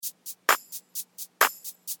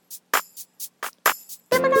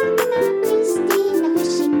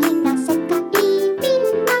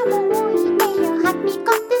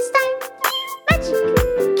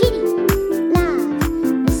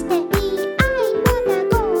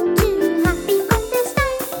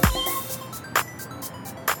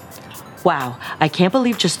Wow, I can't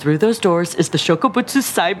believe just through those doors is the Shokubutsu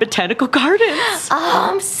Sai Botanical Gardens. Oh,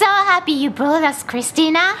 I'm so happy you brought us,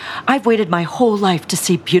 Christina. I've waited my whole life to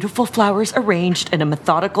see beautiful flowers arranged in a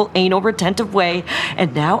methodical, anal retentive way,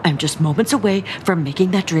 and now I'm just moments away from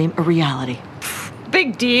making that dream a reality.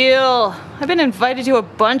 Big deal. I've been invited to a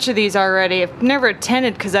bunch of these already. I've never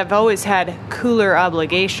attended because I've always had cooler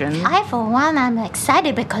obligations. I, for one, I'm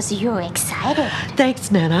excited because you're excited. Thanks,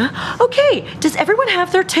 Nana. Okay, does everyone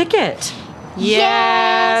have their ticket?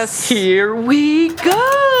 Yes. Here we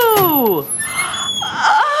go.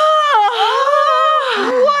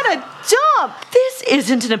 What a jump! This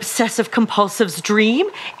isn't an obsessive-compulsive's dream.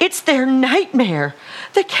 It's their nightmare.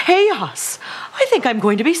 The chaos. I think I'm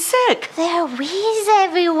going to be sick. There are weeds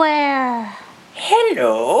everywhere.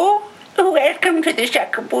 Hello. Welcome to the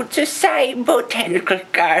Shokubutsu Sai Botanical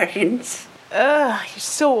Gardens. Ugh, you're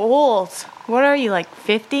so old. What are you, like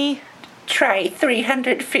 50? Try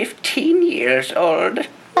 315 years old.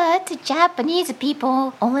 But the Japanese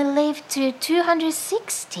people only live to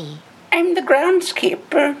 260. I'm the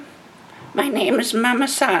groundskeeper. My name is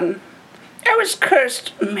Mama-san. I was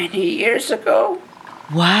cursed many years ago.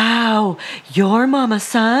 Wow, you're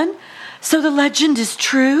Mama-san? So the legend is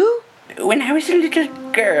true? When I was a little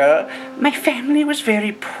girl, my family was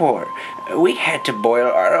very poor. We had to boil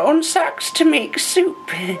our own socks to make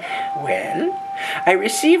soup. Well, I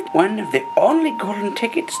received one of the only golden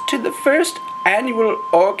tickets to the first annual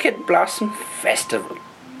Orchid Blossom Festival.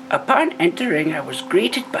 Upon entering, I was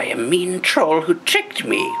greeted by a mean troll who tricked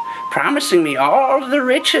me, promising me all the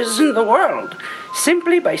riches in the world,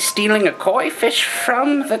 simply by stealing a koi fish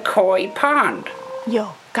from the koi pond.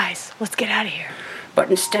 Yo, guys, let's get out of here. But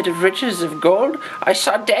instead of riches of gold, I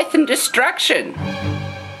saw death and destruction.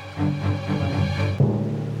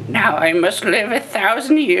 Now I must live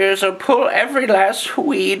 1,000 years or pull every last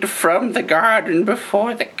weed from the garden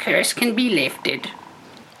before the curse can be lifted.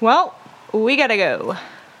 Well, we gotta go.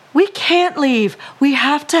 We can't leave. We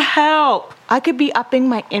have to help. I could be upping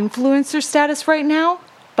my influencer status right now,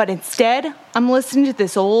 but instead, I'm listening to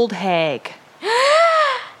this old hag.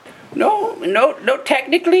 No,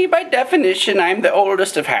 technically, by definition, I'm the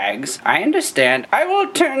oldest of hags. I understand. I will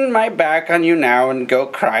turn my back on you now and go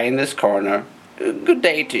cry in this corner. Good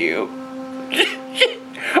day to you.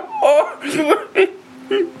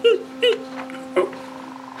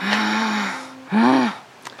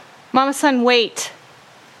 Mama-san, wait.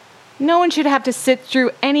 No one should have to sit through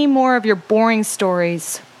any more of your boring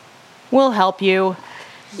stories. We'll help you.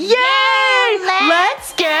 Yay!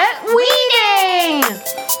 Let's get weeding!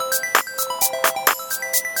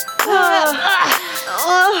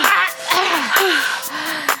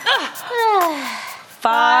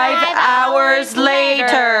 5 hours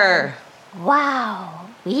later. Wow,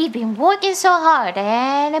 we've been working so hard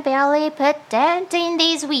and barely put dent in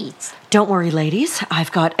these weeds. Don't worry, ladies.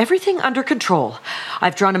 I've got everything under control.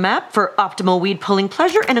 I've drawn a map for optimal weed pulling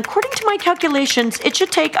pleasure, and according to my calculations, it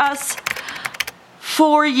should take us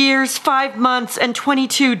 4 years, 5 months, and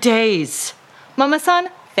 22 days. Mama-san,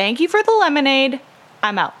 thank you for the lemonade.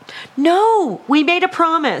 I'm out. No, we made a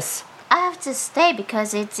promise. I have to stay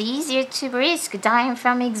because it's easier to risk dying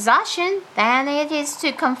from exhaustion than it is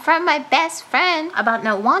to confront my best friend about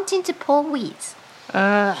not wanting to pull weeds.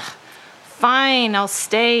 Fine, I'll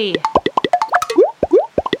stay.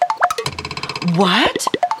 What?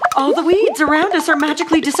 All the weeds around us are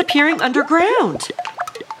magically disappearing underground.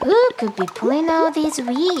 Who could be pulling all these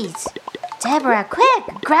weeds? Deborah, quick,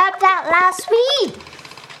 grab that last weed.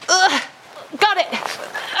 Got it.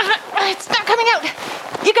 It's not coming out.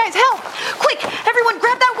 You guys help. Quick, everyone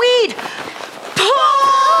grab that weed. Pull!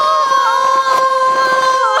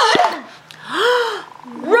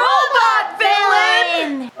 Robot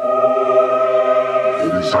villain!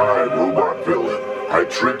 It is I, Robot Villain. I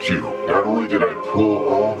tricked you. Not only did I pull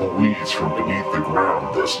all the weeds from beneath the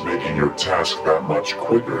ground, thus making your task that much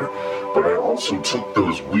quicker, but I also took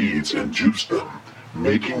those weeds and juiced them,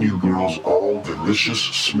 making you girls all delicious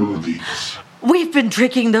smoothies. We've been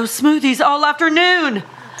drinking those smoothies all afternoon.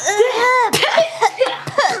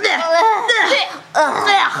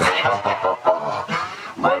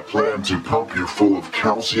 My plan to pump you full of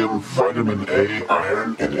calcium, vitamin A,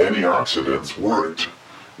 iron, and antioxidants worked.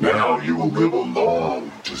 Now you will live a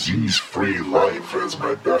long, disease-free life as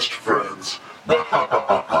my best friends.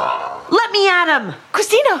 Let me at him.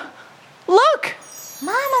 Christina, look.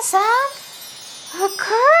 Mama-san, her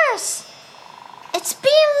curse. It's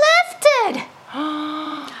being lifted.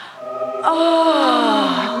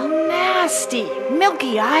 Nasty.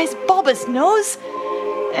 Milky eyes, bulbous nose,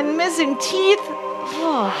 and missing teeth.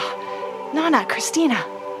 Oh, Nana, Christina,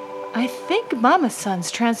 I think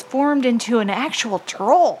Mama-san's transformed into an actual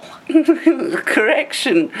troll.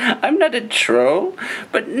 Correction, I'm not a troll,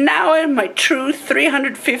 but now I'm my true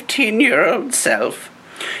 315-year-old self.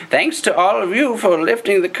 Thanks to all of you for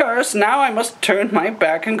lifting the curse, now I must turn my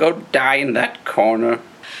back and go die in that corner.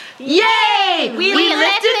 Yay! We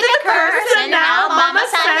lifted the curse and now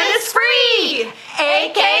Mama-san is free!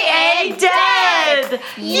 AKA dead!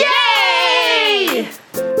 Yay!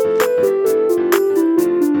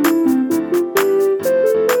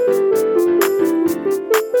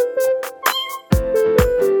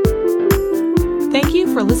 Thank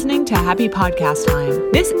you for listening to Happy Podcast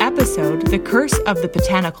Time. This episode, The Curse of the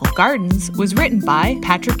Botanical Gardens, was written by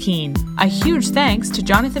Patrick Keane. A huge thanks to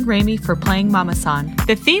Jonathan Ramey for playing Mama-san.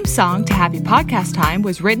 The theme song to Happy Podcast Time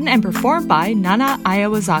was written and performed by Nana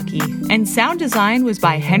Ayawazaki, and sound design was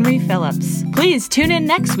by Henry Phillips. Please tune in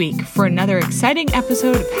next week for another exciting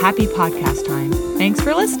episode of Happy Podcast Time. Thanks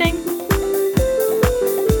for listening.